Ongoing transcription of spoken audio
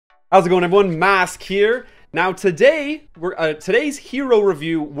How's it going, everyone? Mask here. Now today's hero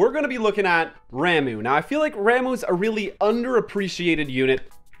review, we're going to be looking at Ramu. Now I feel like Ramu's a really underappreciated unit.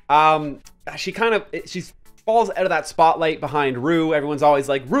 She falls out of that spotlight behind Ru. Everyone's always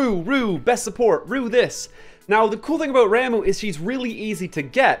like, Ru, best support, Ru this. Now the cool thing about Ramu is she's really easy to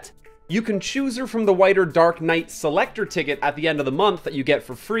get. You can choose her from the White or Dark Knight selector ticket at the end of the month that you get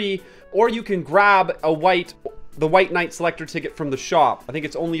for free, or you can grab the White Knight selector ticket from the shop. I think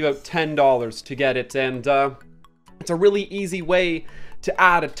it's only about $10 to get it, and it's a really easy way to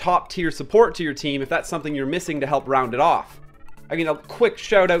add a top tier support to your team if that's something you're missing to help round it off. I mean, a quick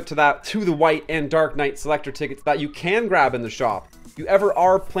shout out to the White and Dark Knight selector tickets that you can grab in the shop. If you ever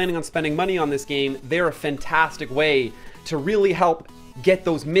are planning on spending money on this game, they're a fantastic way to really help get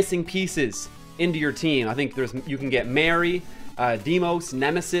those missing pieces into your team. I think you can get Mary, Demos,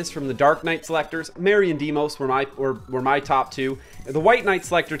 Nemesis from the Dark Knight selectors. Mary and Demos were my top two. The White Knight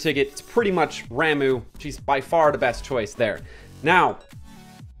selector ticket, it's pretty much Ramu. She's by far the best choice there. Now,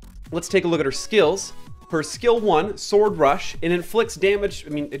 let's take a look at her skills. Her skill 1, Sword Rush, it inflicts damage. I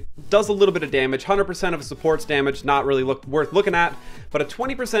mean, it does a little bit of damage. 100% of a support's damage, not really worth looking at, but a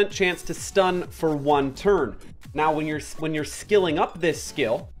 20% chance to stun for 1 turn. Now, when you're skilling up this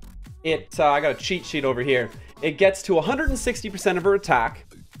skill, I got a cheat sheet over here. It gets to 160% of her attack,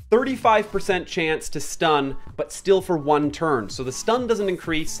 35% chance to stun, but still for 1 turn. So the stun doesn't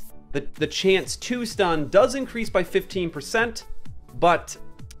increase. The chance to stun does increase by 15%, but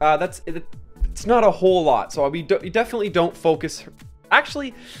it's not a whole lot. So you definitely don't focus.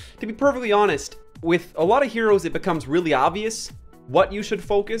 Actually, to be perfectly honest, with a lot of heroes, it becomes really obvious what you should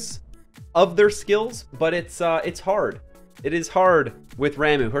focus of their skills, but it's hard. It is hard with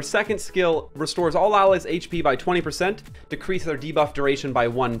Ramu. Her second skill restores all allies' HP by 20%, decreases their debuff duration by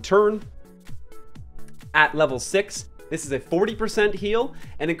 1 turn. At level 6, this is a 40% heal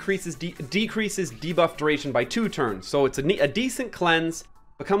and decreases debuff duration by 2 turns. So it's a decent cleanse,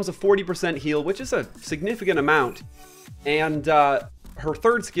 becomes a 40% heal, which is a significant amount. And her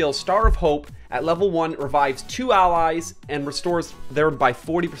third skill, Star of Hope, at level 1 revives 2 allies and restores by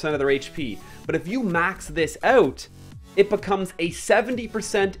 40% of their HP. But if you max this out, it becomes a 70%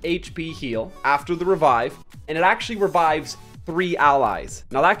 HP heal after the revive, and it actually revives 3 allies.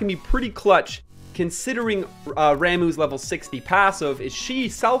 Now that can be pretty clutch considering Ramu's level 60 passive is she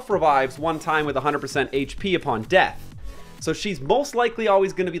self-revives 1 time with 100% HP upon death. So she's most likely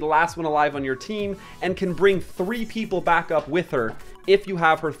always going to be the last one alive on your team and can bring 3 people back up with her if you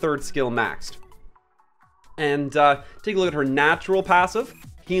have her third skill maxed. And take a look at her natural passive,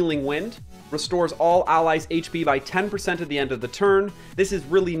 Healing Wind. Restores all allies' HP by 10% at the end of the turn. This is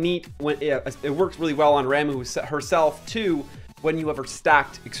really neat. It works really well on Ramu herself too when you have her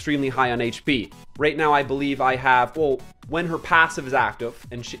stacked extremely high on HP. Right now I believe I have, when her passive is active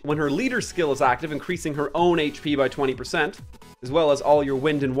and when her leader skill is active, increasing her own HP by 20%, as well as all your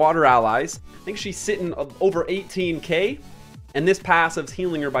wind and water allies. I think she's sitting over 18k, and this passive's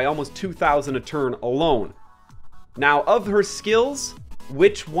healing her by almost 2,000 a turn alone. Now, of her skills,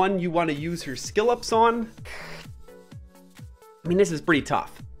 which one you want to use her skill ups on? I mean, this is pretty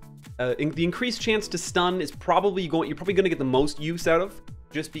tough. The increased chance to stun is you're probably going to get the most use out of,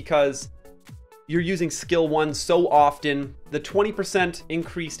 just because you're using skill 1 so often. The 20%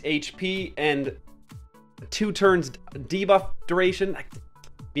 increased HP and 2 turns debuff duration.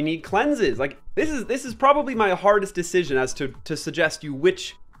 You need cleanses. Like this is probably my hardest decision as to suggest you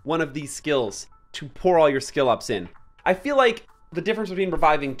which one of these skills to pour all your skill ups in. I feel like the difference between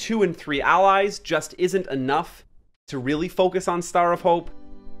reviving 2 and 3 allies just isn't enough to really focus on Star of Hope.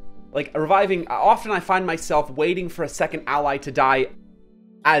 Like reviving, often I find myself waiting for a second ally to die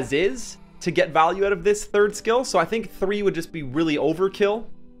as is to get value out of this third skill. So I think 3 would just be really overkill.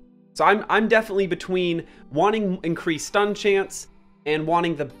 So I'm definitely between wanting increased stun chance and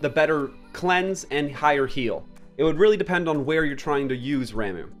wanting the better cleanse and higher heal. It would really depend on where you're trying to use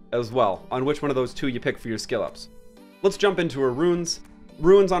Ramu as well, on which one of those 2 you pick for your skill ups. Let's jump into her runes.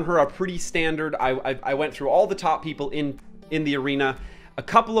 Runes on her are pretty standard. I went through all the top people in the arena. A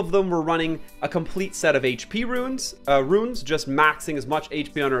couple of them were running a complete set of HP runes, just maxing as much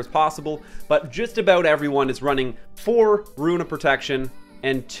HP on her as possible, but just about everyone is running 4 Rune of Protection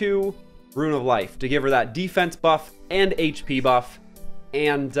and 2 Rune of Life to give her that defense buff and HP buff.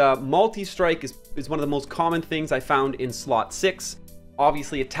 And multi-strike is one of the most common things I found in slot 6.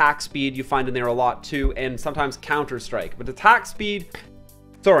 Obviously, attack speed you find in there a lot too, and sometimes counter strike. But attack speed,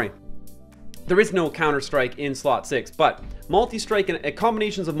 sorry, there is no counter strike in slot 6, but multi-strike and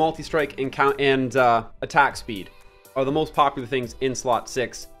combinations of multi-strike and attack speed are the most popular things in slot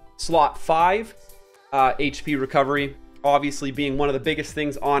 6. Slot 5, HP recovery. obviously being one of the biggest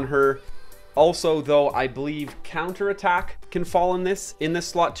things on her. Also, though, I believe counterattack can fall in this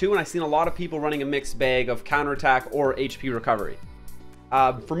slot too, and I've seen a lot of people running a mixed bag of counterattack or HP recovery.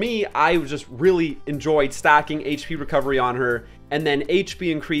 For me, I just really enjoyed stacking HP recovery on her and then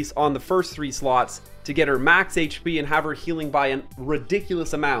HP increase on the first 3 slots to get her max HP and have her healing by a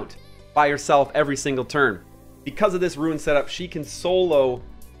ridiculous amount by herself every single turn. Because of this rune setup, she can solo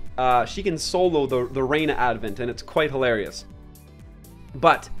the Reyna Advent, and it's quite hilarious.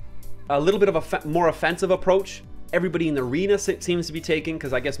 But a little bit of a more offensive approach everybody in the arena seems to be taking,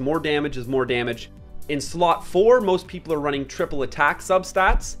 because I guess more damage is more damage. In slot 4, most people are running triple attack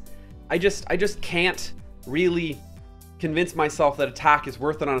substats. I just can't really convince myself that attack is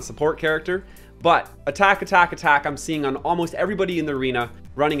worth it on a support character. But attack, attack, attack, I'm seeing on almost everybody in the arena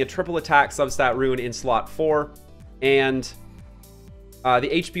running a triple attack substat rune in slot 4. And the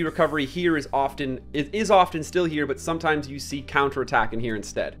HP recovery here is often still here, but sometimes you see counterattack in here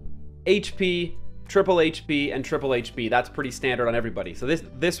instead. HP, triple HP, and triple HP. That's pretty standard on everybody. So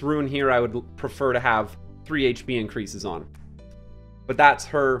this rune here I would prefer to have 3 HP increases on. But that's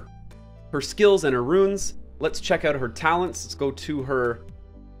her skills and her runes. Let's check out her talents. Let's go to her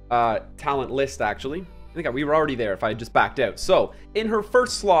talent list, actually. I think we were already there if I had just backed out. So, in her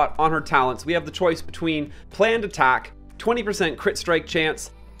first slot on her talents, we have the choice between planned attack, 20% crit strike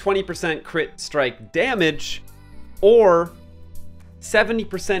chance, 20% crit strike damage, or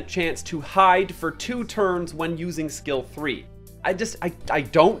 70% chance to hide for 2 turns when using skill 3. I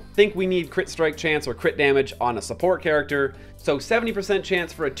don't think we need crit strike chance or crit damage on a support character, so 70%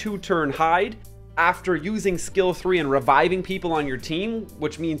 chance for a 2-turn hide after using skill 3 and reviving people on your team,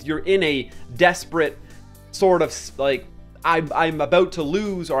 which means you're in a desperate sort of like I'm about to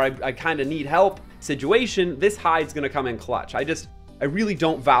lose or I kind of need help situation. This hide's gonna come in clutch. I really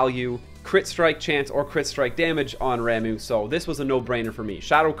don't value crit strike chance or crit strike damage on Ramu, so this was a no-brainer for me.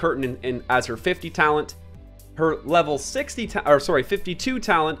 Shadow Curtain as her 50 talent. Her level 52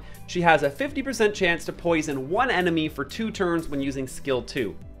 talent, she has a 50% chance to poison 1 enemy for 2 turns when using skill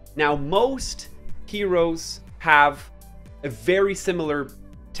 2. Now, most heroes have a very similar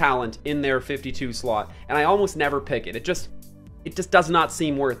talent in their 52 slot, and I almost never pick it. It just does not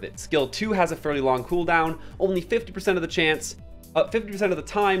seem worth it. Skill 2 has a fairly long cooldown, only 50% of the chance, 50% of the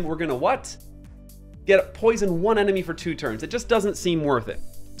time we're gonna get poison 1 enemy for 2 turns. It just doesn't seem worth it.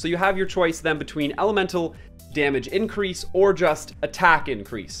 So you have your choice then between elemental damage increase or just attack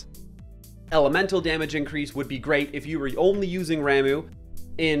increase. Elemental damage increase would be great if you were only using Ramu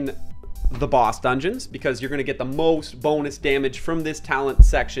in the boss dungeons, because you're going to get the most bonus damage from this talent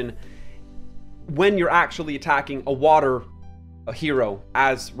section when you're actually attacking a hero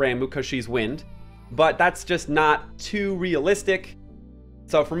as Ramu, because she's wind. But that's just not too realistic.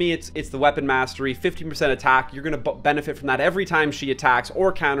 So for me, it's the weapon mastery, 15% attack. You're going to benefit from that every time she attacks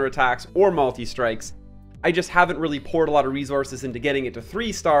or counterattacks or multi-strikes. I just haven't really poured a lot of resources into getting it to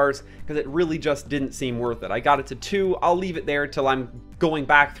 3 stars because it really just didn't seem worth it. I got it to 2. I'll leave it there till I'm going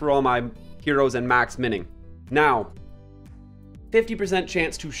back through all my heroes and max minning. Now, 50%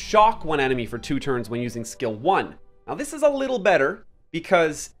 chance to shock 1 enemy for 2 turns when using skill 1. Now this is a little better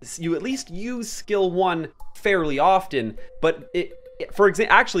because you at least use skill 1 fairly often, but for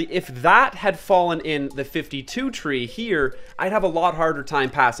example, actually, if that had fallen in the 52 tree here, I'd have a lot harder time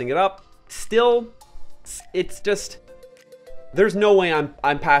passing it up. Still, it's just, there's no way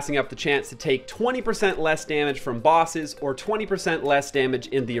I'm passing up the chance to take 20% less damage from bosses or 20% less damage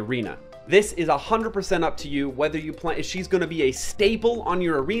in the arena. This is 100% up to you whether you plan. If she's going to be a staple on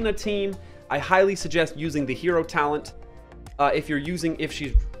your arena team, I highly suggest using the hero talent. If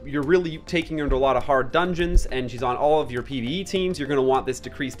you're really taking her into a lot of hard dungeons and she's on all of your PvE teams, you're going to want this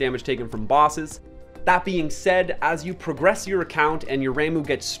decreased damage taken from bosses. That being said, as you progress your account and your Ramu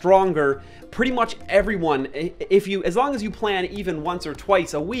gets stronger, pretty much everyone, as long as you plan even once or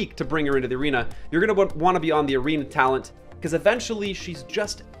twice a week to bring her into the arena, you're going to want to be on the arena talent, because eventually she's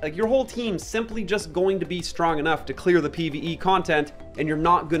just, like, your whole team's simply just going to be strong enough to clear the PvE content, and you're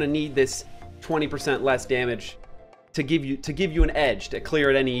not going to need this 20% less damage to give you an edge to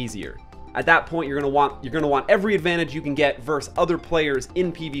clear it any easier. At that point, you're gonna want every advantage you can get versus other players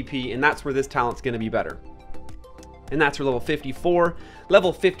in PvP, and that's where this talent's gonna be better. And that's for level 54.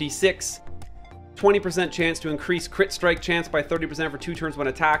 Level 56, 20% chance to increase crit strike chance by 30% for 2 turns when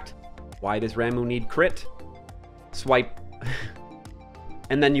attacked. Why does Ramu need crit? Swipe.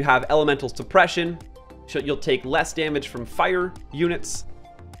 And then you have elemental suppression. You'll take less damage from fire units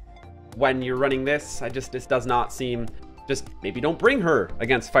when you're running this. This does not seem, just maybe don't bring her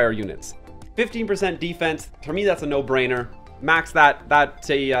against fire units. 15% defense, for me that's a no-brainer. Max that,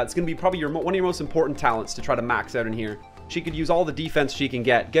 it's gonna be probably one of your most important talents to try to max out in here. she could use all the defense she can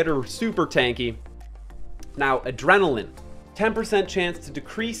get her super tanky. Now, Adrenaline. 10% chance to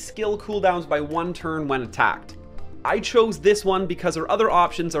decrease skill cooldowns by 1 turn when attacked. I chose this one because her other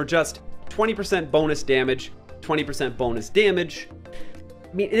options are just 20% bonus damage, 20% bonus damage.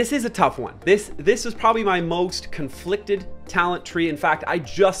 I mean, this is a tough one. This is probably my most conflicted talent tree. In fact, I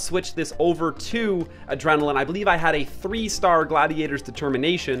just switched this over to Adrenaline. I believe I had a 3-star Gladiator's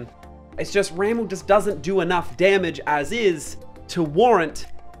Determination. It's just Ramu just doesn't do enough damage as is to warrant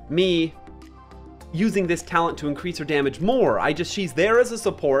me using this talent to increase her damage more. She's there as a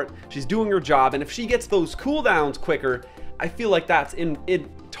support, she's doing her job, and if she gets those cooldowns quicker, I feel like that's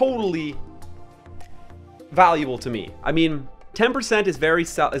totally valuable to me. I mean, 10% is very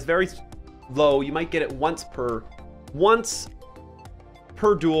low. You might get it once per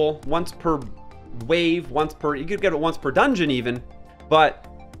duel, once per wave, you could get it once per dungeon even, but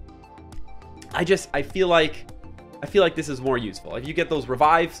I feel like this is more useful. If you get those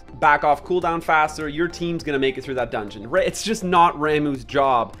revives back off cooldown faster, your team's gonna make it through that dungeon. It's just not Ramu's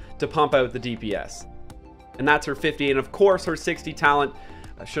job to pump out the DPS. And that's her 50, and of course her 60 talent.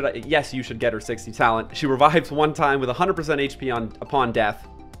 Yes, you should get her 60 talent. She revives 1 time with 100% HP upon death.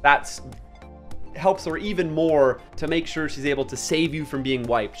 That helps her even more to make sure she's able to save you from being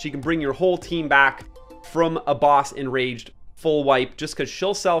wiped. She can bring your whole team back from a boss enraged full wipe just because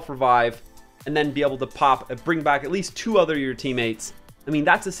she'll self-revive and then be able to bring back at least 2 other of your teammates. I mean,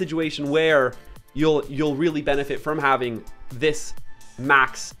 that's a situation where you'll really benefit from having this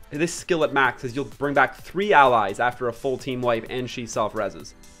skill at max, because you'll bring back 3 allies after a full team wipe and she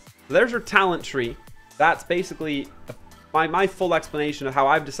self-reses. So there's her talent tree. That's basically my full explanation of how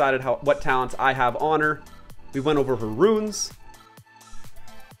I've decided what talents I have on her. We went over her runes,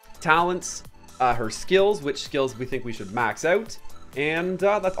 talents, her skills, which skills we think we should max out, and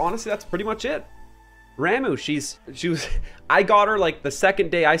that's pretty much it. Ramu, I got her like the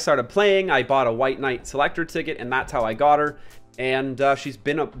second day I started playing. I bought a White Knight selector ticket, and that's how I got her. And she's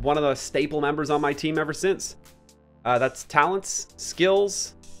been one of the staple members on my team ever since. That's talents,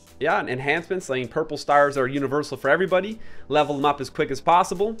 skills, yeah, and enhancements. I mean, purple stars are universal for everybody. Level them up as quick as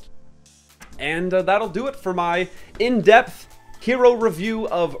possible. And that'll do it for my in-depth hero review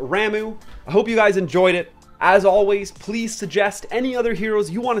of Ramu. I hope you guys enjoyed it. As always, please suggest any other heroes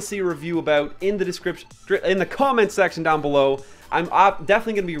you want to see a review about in the comment section down below. I'm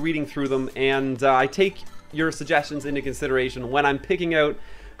definitely going to be reading through them, and I take your suggestions into consideration when I'm picking out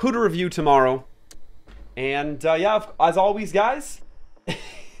who to review tomorrow. And yeah, as always, guys,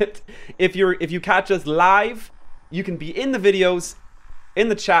 if you catch us live, you can be in the videos, in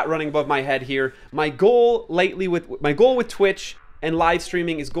the chat running above my head here. My goal with Twitch and live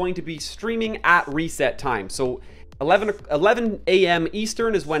streaming is going to be streaming at reset time. So 11 a.m.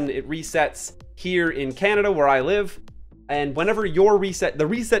 Eastern is when it resets here in Canada where I live. And whenever the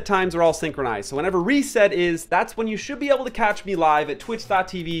reset times are all synchronized. So whenever reset is, that's when you should be able to catch me live at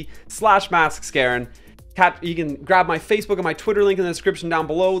twitch.tv/MasKScarin. You can grab my Facebook and my Twitter link in the description down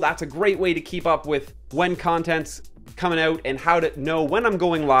below. That's a great way to keep up with when content's coming out and how to know when I'm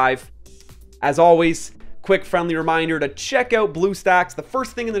going live. As always, quick friendly reminder to check out BlueStacks. The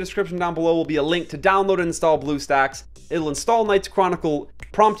first thing in the description down below will be a link to download and install BlueStacks. It'll install Knights Chronicle,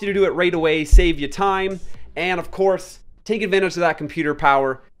 prompt you to do it right away, save you time, and of course, take advantage of that computer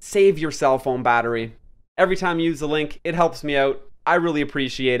power, save your cell phone battery. Every time you use the link, it helps me out. I really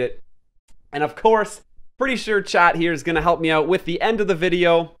appreciate it. And of course, pretty sure chat here is going to help me out with the end of the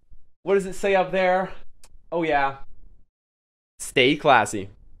video. What does it say up there? Oh yeah. Stay classy.